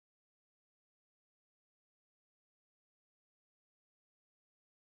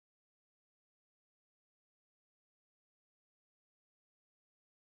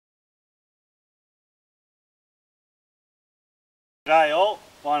G'day all,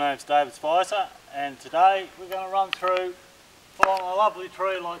 my name's David Spicer, and today we're going to run through following a lovely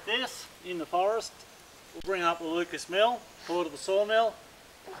tree like this in the forest. We'll bring up the Lucas mill, pull it to the sawmill,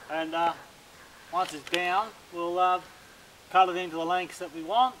 and once it's down we'll cut it into the lengths that we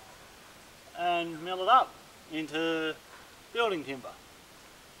want and mill it up into building timber.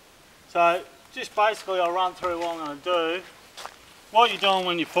 So just basically I'll run through what I'm going to do. What you're doing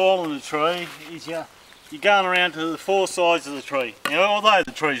when you're falling a tree is you're going around to the four sides of the tree. Now, although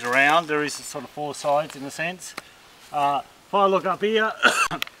the tree's round, there is sort of four sides in a sense. If I look up here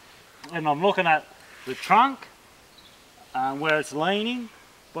and I'm looking at the trunk where it's leaning,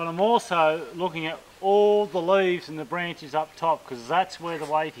 but I'm also looking at all the leaves and the branches up top, because that's where the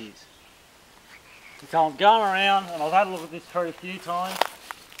weight is. So I'm going around, and I've had a look at this tree a few times,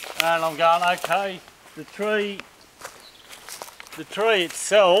 and I'm going, okay, the tree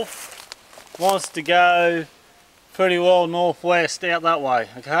itself wants to go pretty well northwest out that way,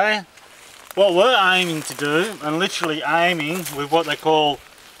 okay? What we're aiming to do, and literally aiming with what they call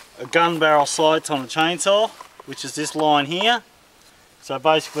a gun barrel sights on a chainsaw, which is this line here. So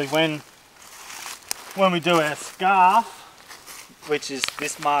basically when we do our scarf, which is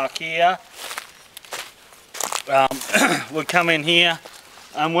this mark here, we'll come in here,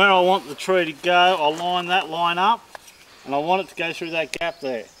 and where I want the tree to go, I'll line that line up, and I want it to go through that gap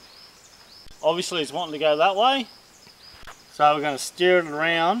there. Obviously it's wanting to go that way, so we're going to steer it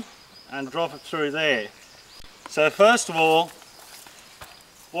around and drop it through there. So first of all,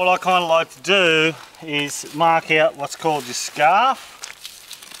 what I kind of like to do is mark out what's called your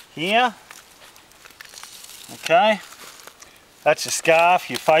scarf here. Okay, that's your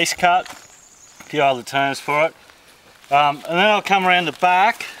scarf, your face cut, a few other terms for it. And then I'll come around the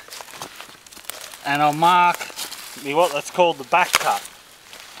back and I'll mark what that's called the back cut.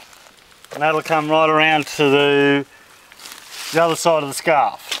 And that'll come right around to the other side of the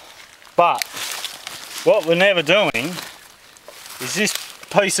scarf. But what we're never doing is this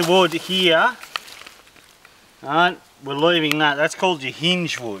piece of wood here, right, we're leaving that. That's called your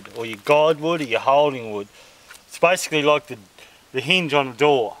hinge wood, or your guide wood, or your holding wood. It's basically like the hinge on a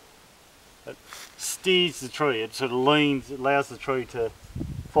door. It steers the tree, it sort of leans, it allows the tree to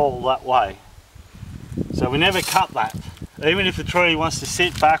fall that way. So we never cut that. Even if the tree wants to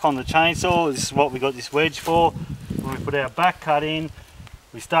sit back on the chainsaw, this is what we got this wedge for. When we put our back cut in,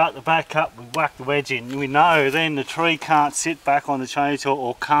 we start the back cut, we whack the wedge in. We know then the tree can't sit back on the chainsaw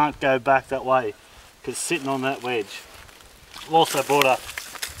or can't go back that way because it's sitting on that wedge. I've also brought a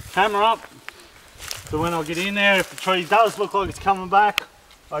hammer up, so when I get in there, if the tree does look like it's coming back,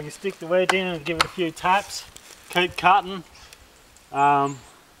 I can stick the wedge in and give it a few taps, keep cutting,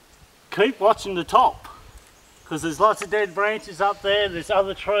 keep watching the top. Because there's lots of dead branches up there, there's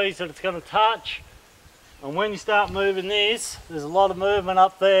other trees that it's going to touch, and when you start moving this, there's a lot of movement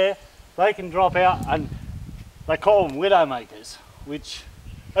up there. They can drop out, and they call them widow makers, which,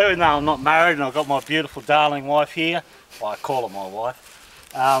 even though I'm not married and I've got my beautiful darling wife here, well, I call her my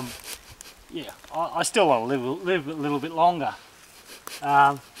wife, yeah, I still want to live a little bit longer.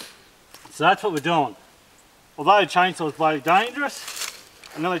 So that's what we're doing. Although chainsaw is very dangerous,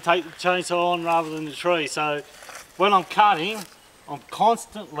 I'm going to take the chainsaw on rather than the tree. So when I'm cutting, I'm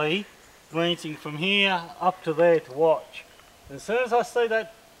constantly glancing from here up to there to watch. And as soon as I see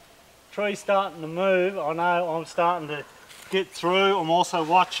that tree starting to move, I know I'm starting to get through. I'm also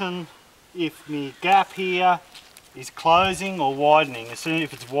watching if the gap here is closing or widening. As soon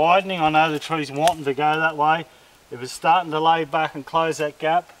as it's widening, I know the tree's wanting to go that way. If it's starting to lay back and close that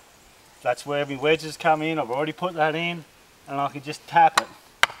gap, that's where my wedges come in. I've already put that in, and I can just tap it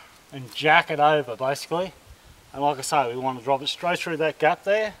and jack it over basically. And like I say, we want to drop it straight through that gap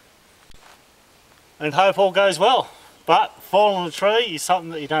there and hope all goes well. But falling a tree is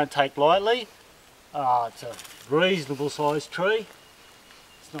something that you don't take lightly. It's a reasonable sized tree.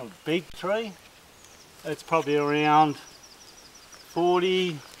 It's not a big tree. It's probably around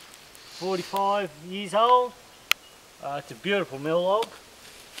 40, 45 years old. It's a beautiful mill log.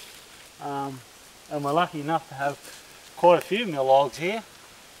 And we're lucky enough to have quite a few mill logs here.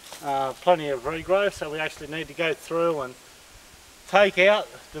 Plenty of regrowth, so we actually need to go through and take out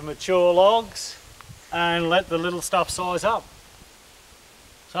the mature logs and let the little stuff size up.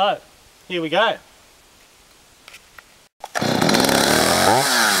 So here we go.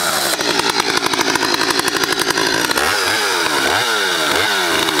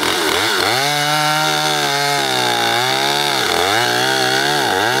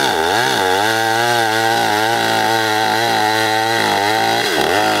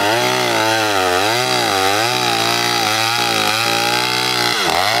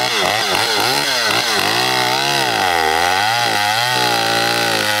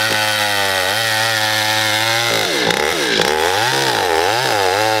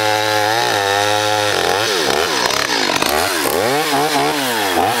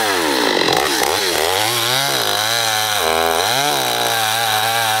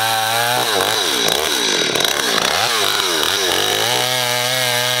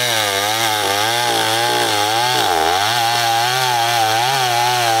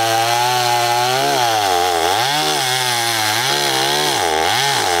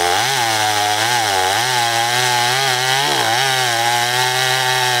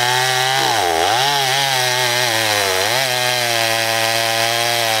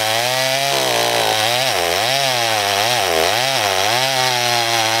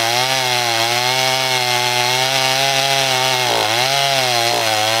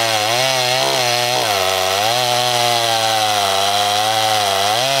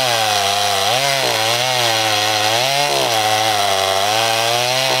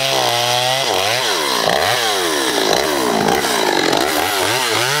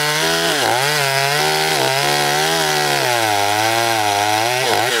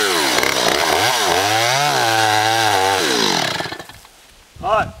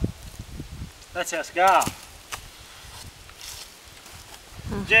 Alright, that's our scarf.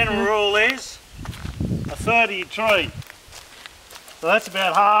 General rule is a third of your tree. So that's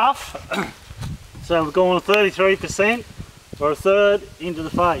about half. So we're going 33% or a third into the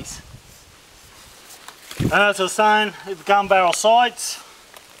face. And as I was saying, with the gun barrel sights,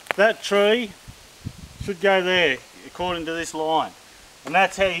 that tree should go there according to this line. And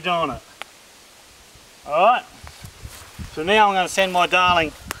that's how you're doing it. Alright, so now I'm going to send my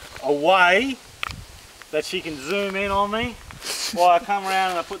darling away that she can zoom in on me while I come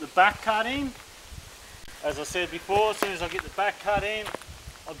around and I put the back cut in. As I said before, as soon as I get the back cut in,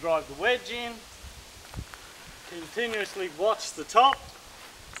 I'll drive the wedge in, continuously watch the top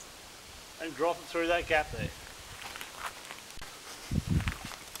and drop it through that gap there.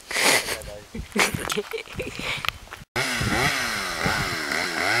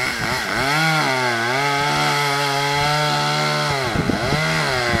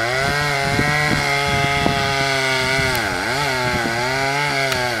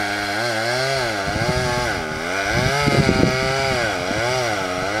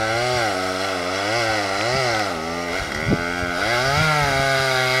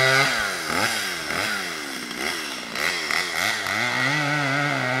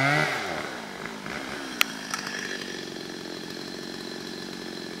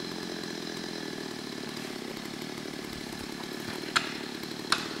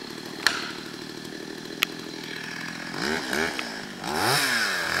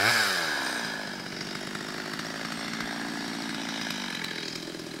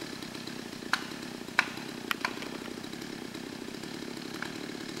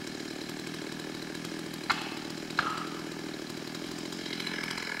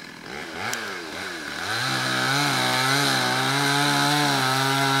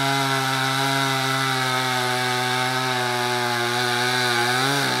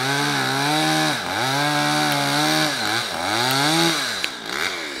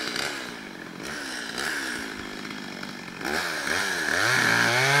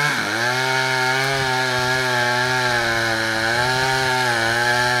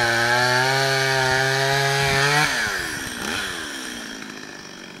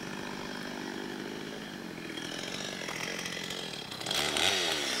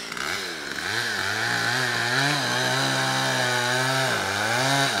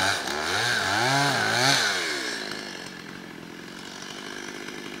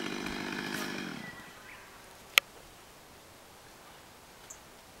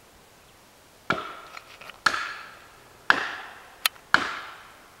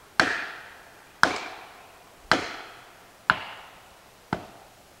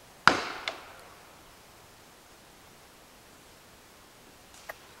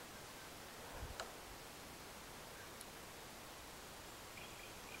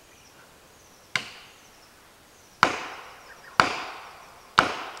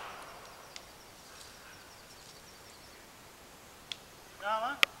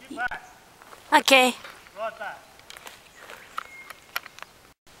 Nala, get back. Okay. Right back.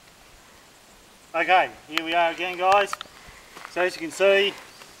 Okay, here we are again, guys. So as you can see,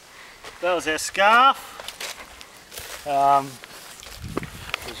 that was our scarf. I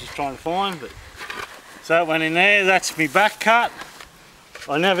was just trying to find, but so that went in there. That's my back cut.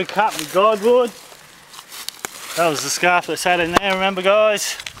 I never cut my guidewood. That was the scarf that sat in there, remember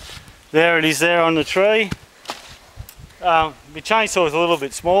guys? There it is there on the tree. My chainsaw is a little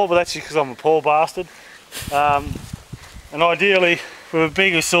bit small, but that's just because I'm a poor bastard. And ideally, with a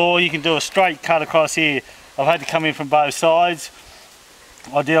bigger saw, you can do a straight cut across here. I've had to come in from both sides.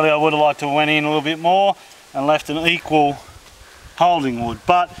 Ideally, I would have liked to have went in a little bit more and left an equal holding wood.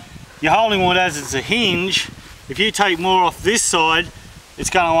 But your holding wood, as it's a hinge, if you take more off this side,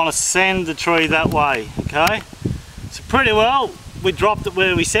 it's going to want to send the tree that way, okay? So pretty well, we dropped it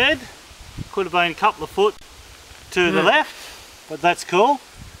where we said. Could have been a couple of foot to the left, but that's cool.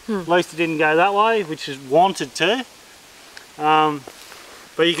 At least it didn't go that way, which is wanted to.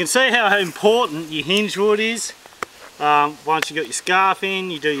 But you can see how important your hinge wood is. Once you got your scarf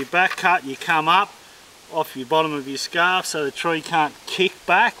in, you do your back cut, you come up off your bottom of your scarf so the tree can't kick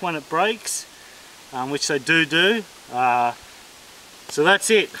back when it breaks, which they do. So that's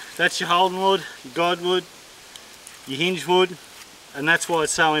it. That's your holding wood, your guide wood, your hinge wood, and that's why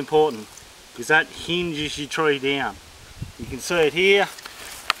it's so important, because that hinges your tree down. You can see it here.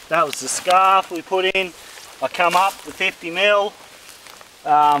 That was the scarf we put in. I come up the 50mm,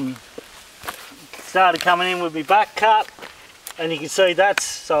 started coming in with my back cut, and you can see that's,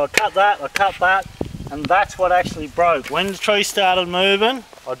 so I cut that, and that's what actually broke. When the tree started moving,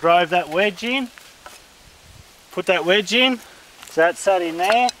 I drove that wedge in, put that wedge in, So that sat in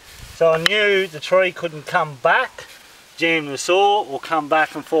there. So I knew the tree couldn't come back, jam the saw, or come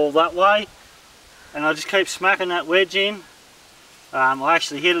back and fall that way. And I just keep smacking that wedge in. I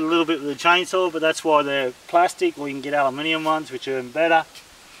actually hit it a little bit with the chainsaw, but that's why they're plastic, or you can get aluminium ones, which are even better.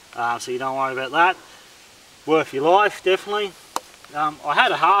 So you don't worry about that. Worth your life, definitely. I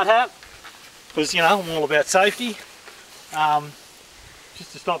had a hard hat, because you know, I'm all about safety.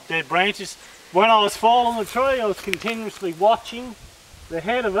 Just to stop dead branches. When I was falling the tree, I was continuously watching the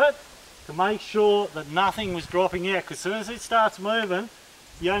head of it to make sure that nothing was dropping out, because as soon as it starts moving,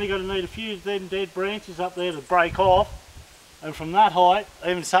 you only got to need a few dead branches up there to break off. And from that height,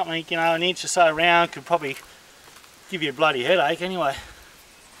 even something, you know, an inch or so round could probably give you a bloody headache anyway.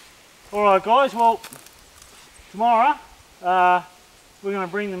 Alright guys, well, tomorrow we're going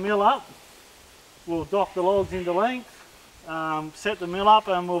to bring the mill up. We'll dock the logs into length, set the mill up,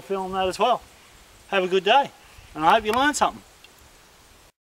 and we'll film that as well. Have a good day, and I hope you learned something.